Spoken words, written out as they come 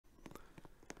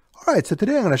All right, so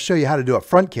today I'm going to show you how to do a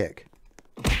front kick.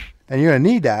 And you're going to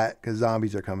need that because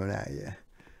zombies are coming at you.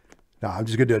 No, I'm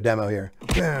just going to do a demo here.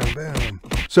 Boom, boom.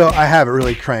 So I have it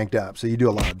really cranked up, so you do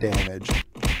a lot of damage.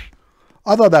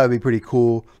 I thought that would be pretty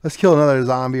cool. Let's kill another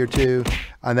zombie or two,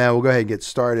 and then we'll go ahead and get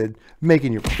started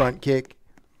making your front kick.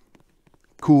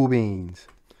 Cool beans.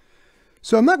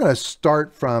 So I'm not going to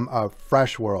start from a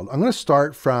fresh world. I'm going to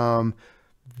start from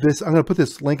this. I'm going to put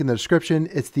this link in the description.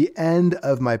 It's the end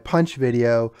of my punch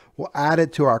video. We'll add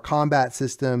it to our combat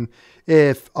system.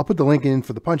 I'll put the link in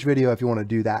for the punch video if you want to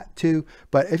do that too.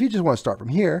 But if you just want to start from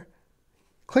here,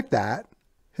 click that,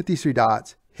 hit these three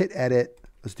dots, hit edit.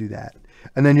 Let's do that.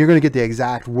 And then you're going to get the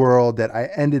exact world that I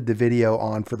ended the video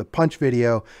on for the punch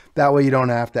video. That way you don't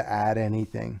have to add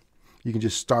anything. You can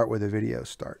just start where the video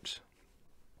starts.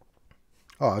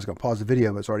 Oh, I was going to pause the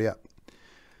video, but it's already up.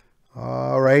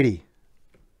 Alrighty.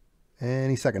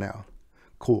 Any second now.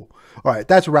 Cool. All right,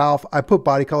 that's Ralph. I put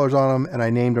body colors on him and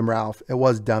I named him Ralph. It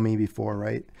was dummy before,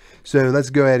 right? So let's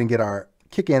go ahead and get our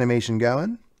kick animation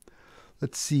going.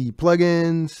 Let's see,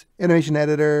 plugins, animation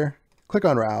editor, click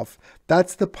on Ralph.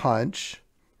 That's the punch,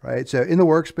 right? So in the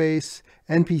workspace,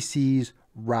 NPCs,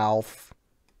 Ralph,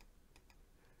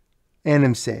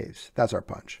 and saves. That's our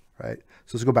punch, right?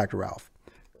 So let's go back to Ralph.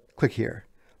 Click here.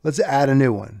 Let's add a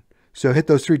new one. So hit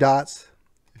those three dots.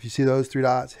 If you see those three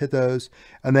dots, hit those,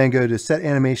 and then go to set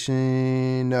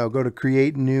animation. No, go to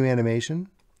create new animation.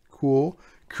 Cool.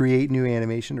 Create new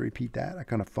animation to repeat that. I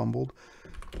kind of fumbled.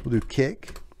 We'll do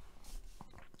kick.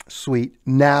 Sweet.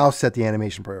 Now set the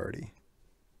animation priority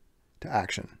to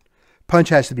action. Punch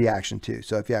has to be action too.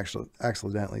 So if you actually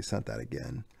accidentally sent that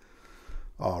again.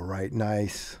 All right,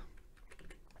 nice.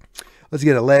 Let's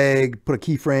get a leg, put a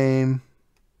keyframe.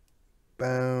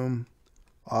 Boom.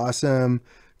 Awesome.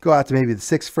 Go out to maybe the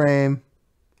 6th frame.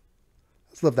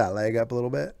 Let's lift that leg up a little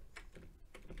bit.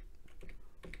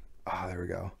 Ah, there we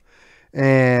go.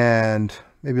 And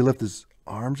maybe lift his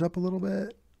arms up a little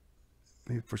bit.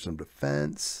 Maybe for some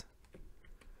defense.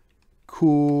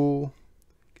 Cool.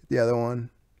 Get the other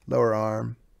one. Lower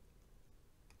arm.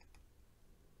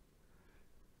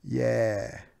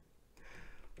 Yeah.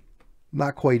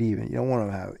 Not quite even. You don't want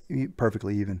to have it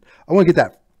perfectly even. I want to get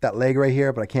that leg right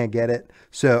here, but I can't get it.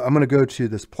 So I'm going to go to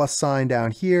this plus sign down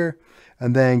here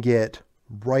and then get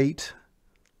right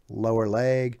lower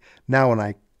leg. Now when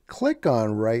I click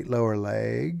on right lower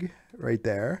leg right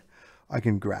there, I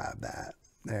can grab that.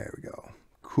 There we go.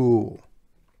 Cool.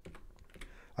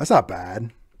 That's not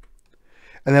bad.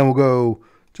 And then we'll go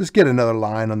just get another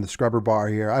line on the scrubber bar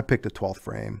here. I picked a 12th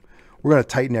frame. We're going to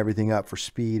tighten everything up for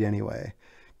speed anyway.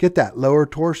 Get that lower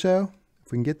torso.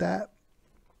 If we can get that.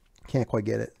 Can't quite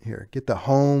get it here. Get the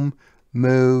home,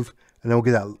 move, and then we'll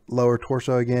get that lower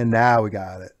torso again. Now we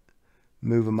got it.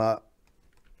 Move them up.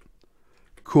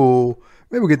 Cool.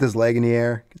 Maybe we'll get this leg in the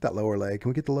air. Get that lower leg. Can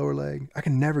we get the lower leg? I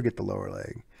can never get the lower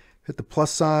leg. Hit the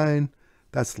plus sign.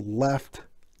 That's left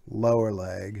lower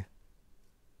leg.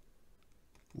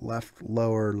 Left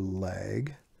lower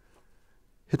leg.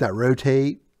 Hit that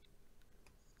rotate.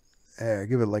 There,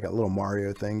 give it like a little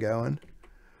Mario thing going.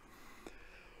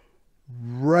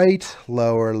 Right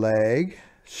lower leg,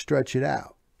 stretch it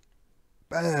out.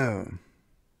 Boom.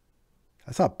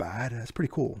 That's not bad. That's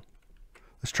pretty cool.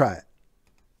 Let's try it.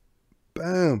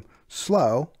 Boom.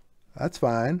 Slow. That's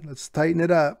fine. Let's tighten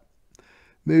it up.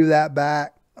 Move that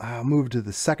back. I'll move to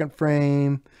the 2nd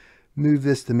frame. Move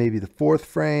this to maybe the 4th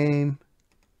frame.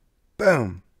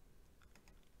 Boom.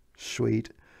 Sweet.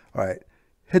 All right.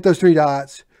 Hit those three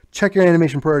dots. Check your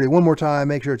animation priority one more time.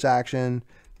 Make sure it's action.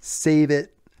 Save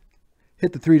it.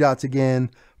 Hit the three dots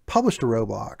again, publish to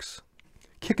Roblox.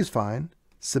 Kick is fine.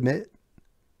 Submit.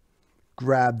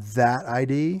 Grab that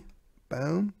ID.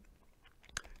 Boom.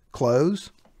 Close.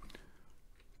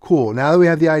 Cool. Now that we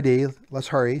have the ID, let's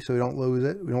hurry so we don't lose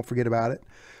it. We don't forget about it.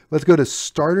 Let's go to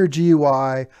Starter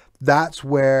GUI. That's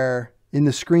where in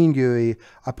the screen GUI,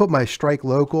 I put my strike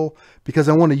local because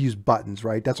I want to use buttons,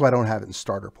 right? That's why I don't have it in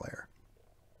Starter Player.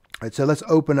 All right, so let's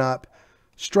open up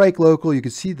strike local. You can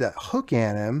see the hook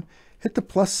anim. Hit the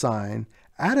plus sign,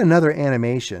 add another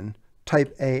animation,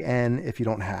 type AN if you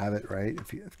don't have it, right?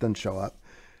 If it doesn't show up.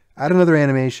 Add another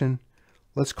animation.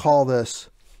 Let's call this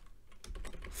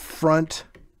front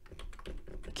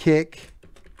kick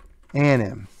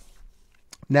anim.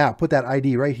 Now put that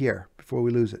ID right here before we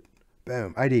lose it.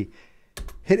 Boom, ID.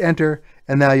 Hit enter,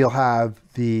 and now you'll have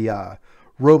the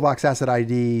Roblox asset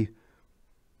ID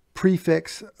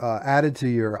prefix added to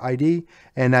your ID,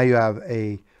 and now you have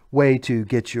a way to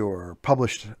get your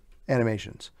published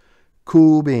animations.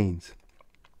 Cool beans.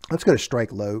 Let's go to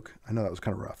strike loc. I know that was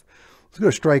kind of rough. Let's go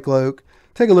to strike loc.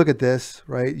 take a look at this,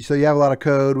 right? So you have a lot of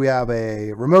code. We have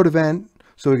a remote event,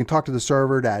 so we can talk to the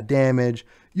server to add damage.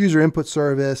 User input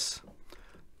service,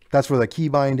 that's for the key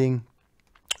binding.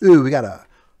 Ooh, we got a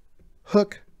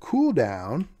hook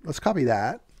cooldown. Let's copy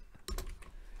that.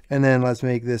 And then let's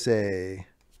make this a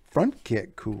front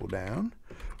kick cooldown.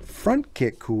 Front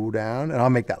kick cooldown, and I'll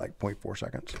make that like 0.4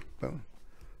 seconds. Boom.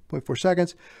 0.4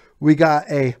 seconds. We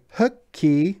got a hook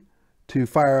key to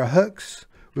fire our hooks.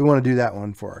 We want to do that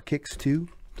one for our kicks too.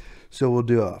 So we'll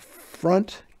do a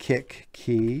front kick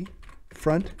key,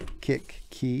 front kick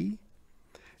key.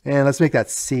 And let's make that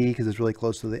C because it's really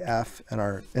close to the F in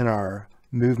our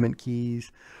movement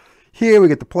keys. Here we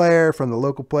get the player from the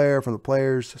local player, from the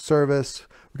player's service.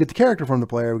 We get the character from the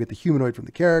player. We get the humanoid from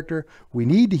the character. We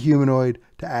need the humanoid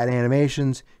to add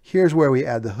animations. Here's where we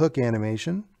add the hook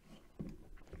animation.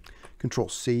 Control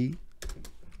C.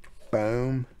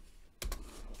 Boom.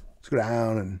 Let's go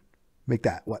down and make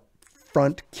that what?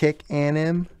 Front kick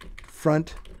anim.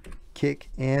 Front kick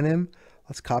anim.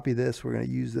 Let's copy this. We're going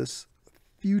to use this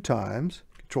a few times.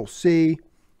 Control C.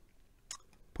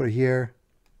 Put it here.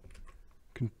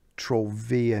 Control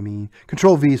V,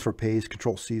 Control V is for paste.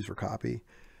 Control C is for copy.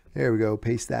 There we go.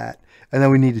 Paste that. And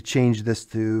then we need to change this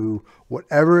to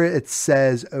whatever it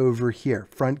says over here.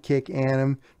 Front kick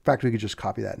anim. In fact, we could just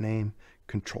copy that name.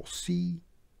 Control C.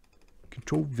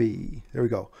 Control V. There we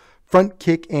go. Front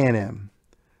kick anim.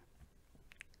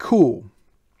 Cool.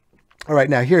 All right,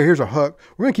 now here's our hook.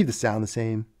 We're going to keep the sound the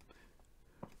same.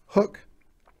 Hook.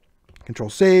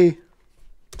 Control C.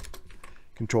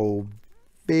 Control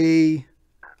V.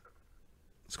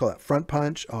 Let's call that front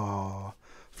punch. Oh,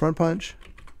 front punch.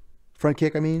 Front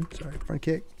kick, Sorry, front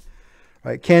kick.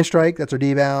 All right, can strike. That's our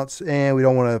debounce. And we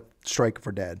don't want to strike if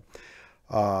we're dead.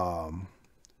 We'll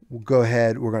go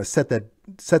ahead. We're going to set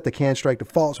the can strike to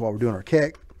false while we're doing our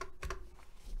kick.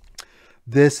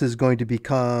 This is going to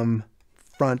become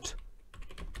front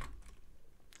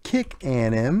kick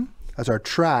anim. That's our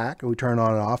track. We turn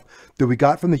on and off that we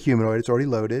got from the humanoid. It's already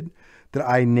loaded. Did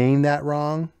I name that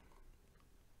wrong?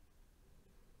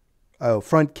 Oh,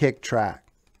 front kick track.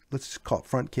 Let's call it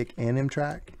front kick anim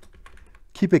track.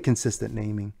 Keep it consistent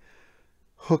naming.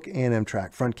 Hook anim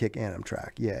track, front kick anim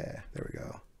track. Yeah, there we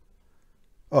go.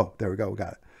 Oh, there we go. We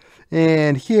got it.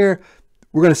 And here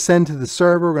we're going to send to the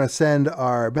server. We're going to send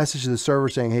our message to the server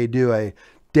saying, hey, do a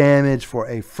damage for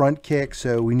a front kick.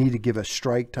 So we need to give a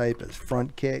strike type as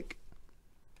front kick.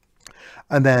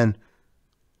 And then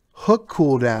hook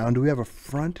cooldown. Do we have a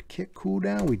front kick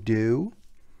cooldown? We do.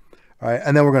 All right,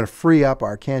 and then we're going to free up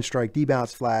our can strike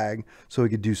debounce flag so we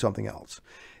could do something else.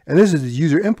 And this is the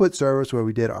user input service where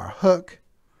we did our hook,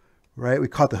 right? We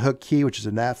caught the hook key, which is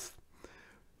an F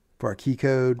for our key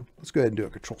code. Let's go ahead and do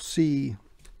a Control C,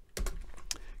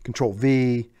 Control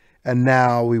V, and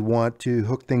now we want to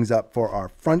hook things up for our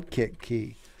front kick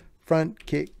key, right?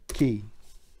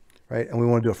 And we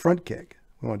want to do a front kick.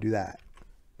 We want to do that,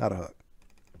 not a hook.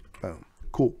 Boom,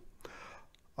 cool,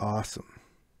 awesome.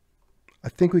 I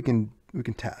think we can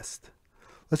test.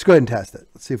 Let's go ahead and test it.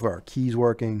 Let's see if our key's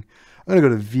working. I'm going to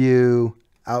go to View,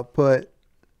 Output.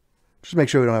 Just make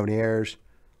sure we don't have any errors.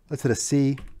 Let's hit a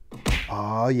C.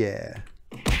 Oh, yeah.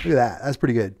 Look at that. That's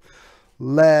pretty good.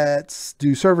 Let's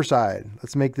do server side.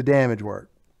 Let's make the damage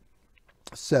work.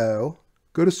 So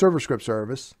go to server script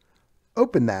service.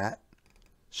 Open that.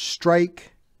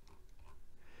 Strike.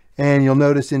 And you'll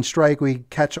notice in strike, we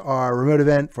catch our remote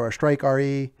event for our strike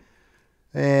RE.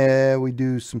 And we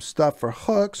do some stuff for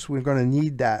hooks. We're going to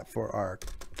need that for our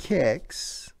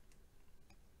kicks.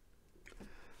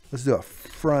 Let's do a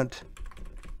front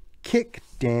kick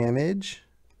damage.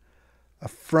 A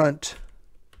front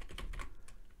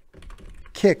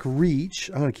kick reach.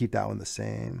 I'm going to keep that one the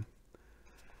same.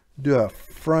 Do a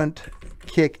front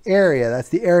kick area. That's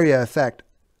the area effect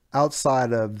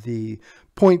outside of the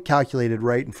point calculated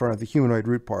right in front of the humanoid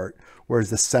root part. Whereas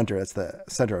the center, that's the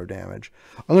center of damage.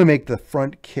 I'm going to make the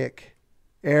front kick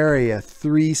area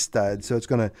 3 studs. So it's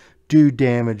going to do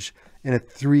damage in a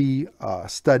 3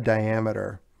 stud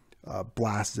diameter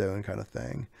blast zone kind of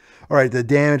thing. All right, the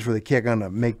damage for the kick, I'm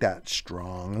going to make that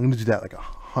strong. I'm going to do that like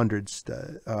 100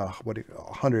 stud,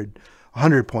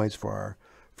 100 points for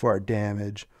our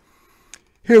damage.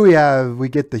 Here we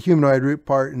get the humanoid root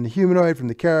part and the humanoid from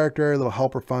the character, little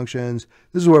helper functions.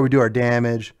 This is where we do our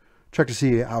damage. Check to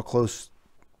see how close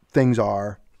things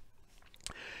are.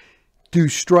 Do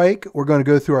strike. We're going to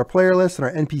go through our player list and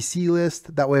our NPC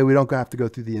list. That way we don't have to go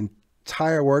through the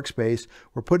entire workspace.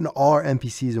 We're putting all our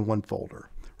NPCs in one folder,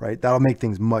 right? That'll make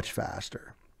things much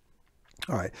faster.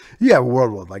 All right. You have a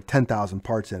world with like 10,000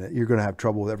 parts in it. You're going to have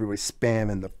trouble with everybody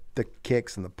spamming the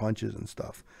kicks and the punches and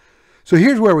stuff. So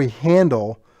here's where we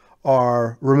handle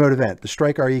our remote event. The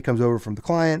strike RE comes over from the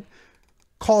client,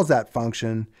 calls that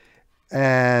function,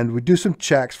 and we do some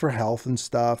checks for health and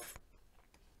stuff.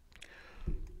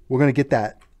 We're going to get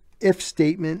that if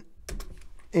statement,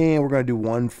 and we're going to do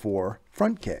one for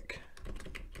front kick.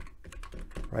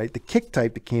 Right? The kick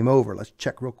type that came over. Let's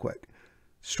check real quick.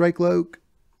 Strike loc.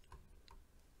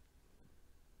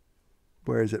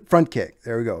 Where is it? Front kick.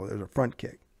 There we go. There's a front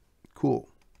kick. Cool.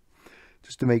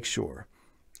 Just to make sure.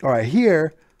 All right,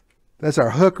 here, that's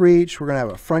our hook reach. We're going to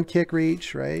have a front kick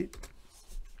reach, right?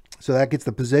 So that gets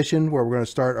the position where we're going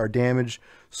to start our damage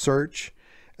search.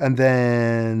 And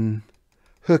then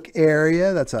hook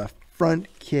area, that's a front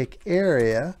kick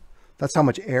area. That's how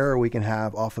much error we can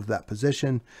have off of that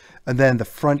position. And then the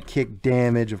front kick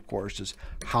damage, of course, is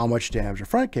how much damage a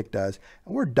front kick does.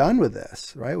 And we're done with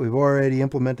this, right? We've already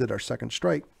implemented our second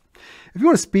strike. If you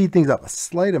want to speed things up a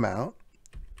slight amount,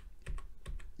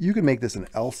 you can make this an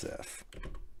else if,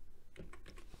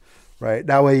 right?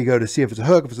 That way you go to see if it's a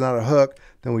hook. If it's not a hook,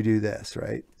 then we do this,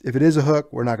 right? If it is a hook,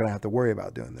 we're not going to have to worry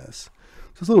about doing this.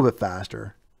 So it's a little bit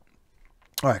faster.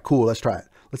 All right, cool. Let's try it.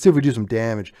 Let's see if we do some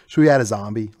damage. Should we add a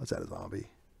zombie? Let's add a zombie.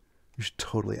 We should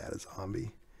totally add a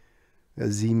zombie. A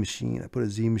Z machine. I put a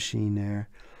Z machine there.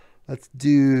 Let's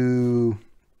do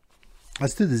the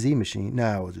Z machine.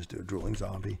 No, we'll just do a drooling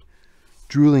zombie.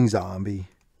 Drooling zombie.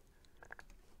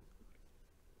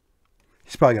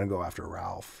 He's probably going to go after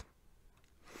Ralph.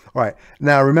 All right.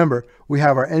 Now remember, we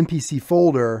have our NPC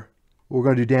folder. We're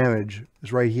going to do damage.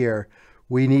 It's right here.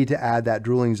 We need to add that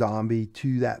drooling zombie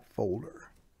to that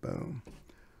folder. Boom.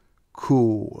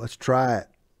 Cool. Let's try it.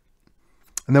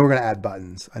 And then we're going to add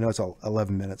buttons. I know it's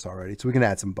 11 minutes already, so we can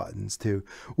add some buttons too.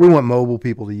 We want mobile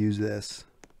people to use this.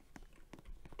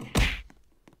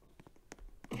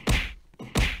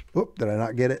 Oop, did I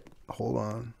not get it? Hold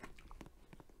on.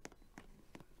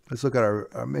 Let's look at our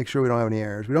make sure we don't have any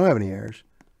errors. We don't have any errors.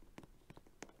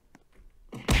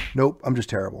 Nope, I'm just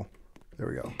terrible. There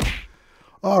we go.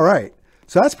 All right.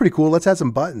 So that's pretty cool. Let's add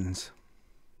some buttons.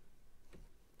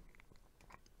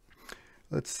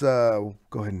 Let's go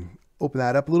ahead and open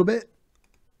that up a little bit.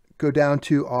 Go down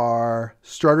to our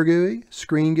starter GUI,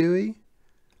 screen GUI.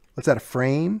 Let's add a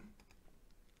frame.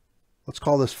 Let's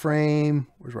call this frame.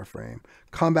 Where's our frame?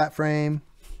 Combat frame.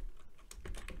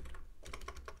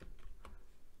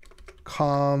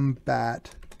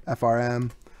 Combat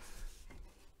FRM.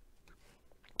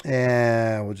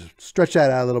 And we'll just stretch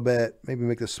that out a little bit. Maybe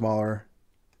make this smaller.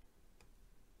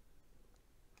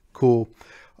 Cool.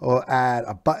 We'll add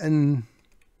a button.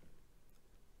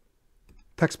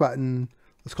 Text button.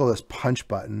 Let's call this punch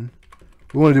button.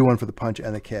 We want to do one for the punch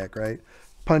and the kick, right?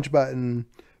 Punch button.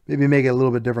 Maybe make it a little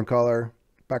bit different color.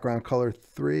 Background color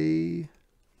 3.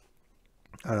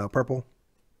 I don't know, purple.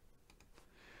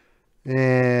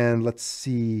 And let's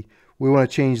see. We want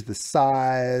to change the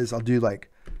size. I'll do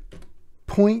like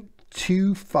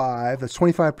 0.25. That's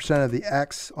 25% of the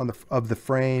X of the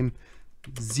frame.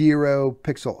 0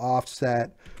 pixel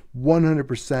offset.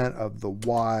 100% of the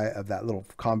Y of that little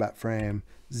combat frame,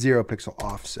 0 pixel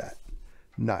offset.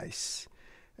 Nice.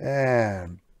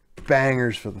 And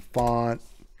bangers for the font.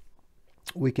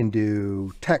 We can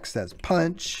do text as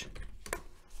punch.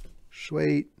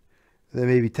 Sweet. Then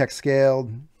maybe text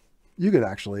scaled. You could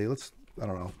actually, I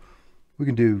don't know. We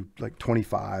can do like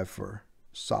 25 for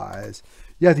size.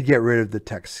 You have to get rid of the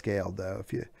text scaled though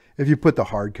if you put the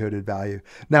hard-coded value.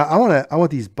 Now I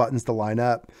want these buttons to line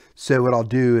up. So what I'll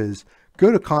do is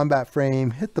go to combat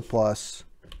frame, hit the plus,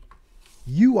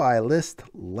 UI list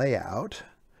layout.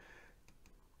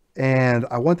 And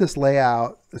I want this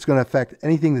layout, it's going to affect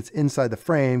anything that's inside the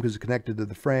frame because it's connected to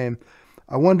the frame.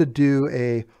 I want to do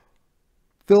a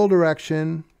fill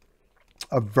direction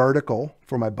of vertical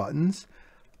for my buttons.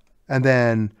 And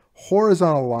then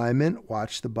horizontal alignment,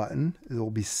 watch the button, it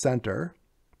will be center.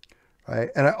 Right?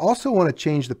 And I also want to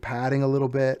change the padding a little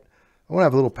bit. I want to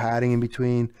have a little padding in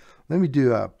between. Let me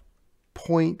do a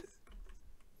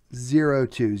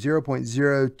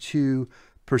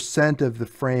 0.02% of the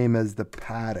frame as the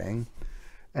padding.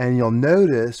 And you'll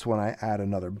notice when I add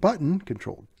another button,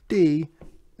 Control D,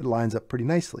 it lines up pretty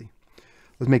nicely.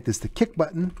 Let's make this the kick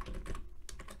button.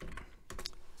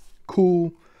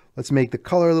 Cool. Let's make the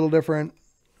color a little different.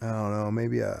 I don't know,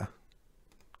 maybe a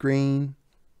green.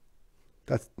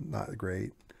 That's not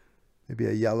great. Maybe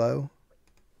a yellow.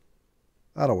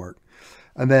 That'll work.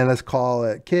 And then let's call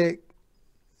it kick.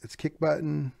 It's kick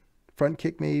button. Front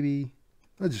kick maybe.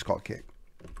 Let's just call it kick.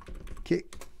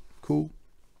 Kick. Cool.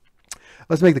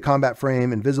 Let's make the combat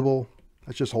frame invisible.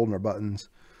 That's just holding our buttons.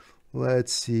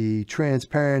 Let's see.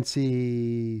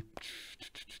 Transparency.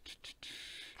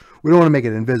 We don't want to make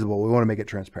it invisible. We want to make it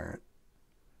transparent.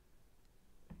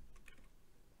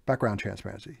 Background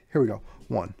transparency. Here we go.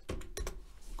 1.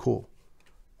 Cool.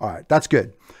 All right, that's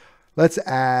good. Let's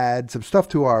add some stuff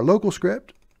to our local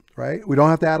script, right? We don't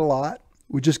have to add a lot.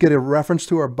 We just get a reference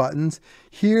to our buttons.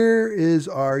 Here is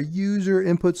our user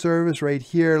input service right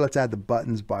here. Let's add the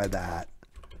buttons by that,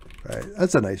 right?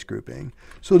 That's a nice grouping.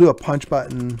 So we'll do a punch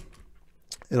button.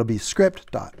 It'll be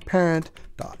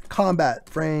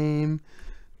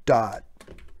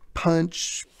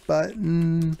script.parent.combat_frame.punch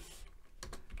button.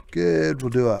 Good. We'll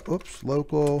do a, oops,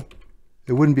 local.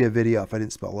 It wouldn't be a video if I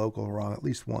didn't spell local wrong at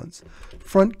least once.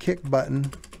 Front kick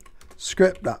button,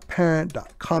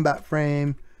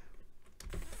 script.parent.combat_frame.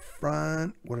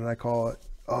 Front, what did I call it?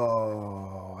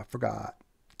 Oh, I forgot.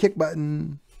 Kick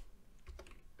button.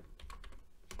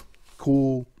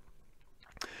 Cool.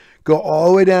 Go all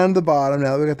the way down to the bottom.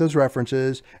 Now that we got those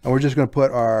references, and we're just going to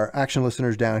put our action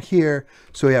listeners down here.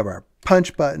 So we have our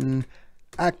punch button,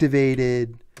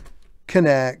 activated,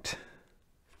 connect,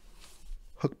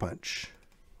 hook punch,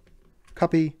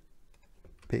 copy,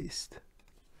 paste,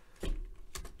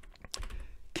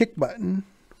 kick button.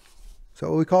 So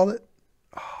what we call it?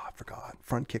 Oh, I forgot.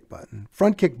 Front kick button.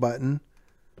 Front kick button.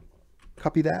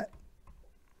 Copy that.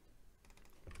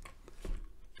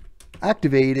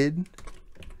 Activated.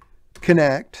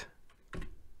 Connect.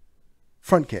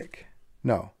 Front kick.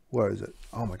 No, where is it?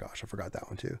 Oh my gosh, I forgot that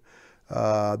one too.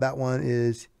 That one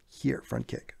is here. Front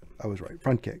kick. I was right.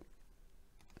 Front kick.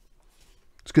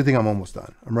 It's a good thing I'm almost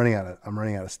done. I'm running out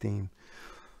of steam.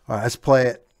 All right, let's play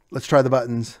it. Let's try the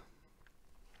buttons.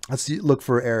 Let's look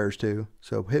for errors too.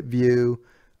 So hit view,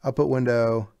 output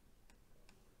window,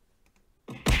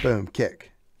 boom,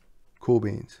 kick. Cool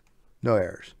beans. No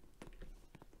errors.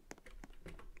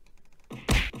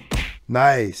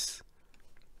 Nice.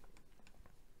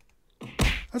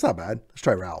 That's not bad. Let's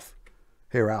try Ralph.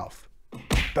 Hey, Ralph.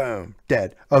 Boom,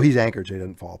 dead. Oh, he's anchored so he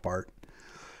doesn't fall apart.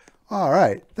 All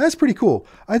right, that's pretty cool.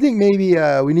 I think maybe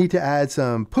we need to add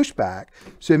some pushback.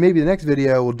 So maybe the next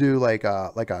video we'll do like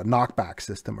a knockback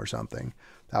system or something.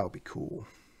 That would be cool.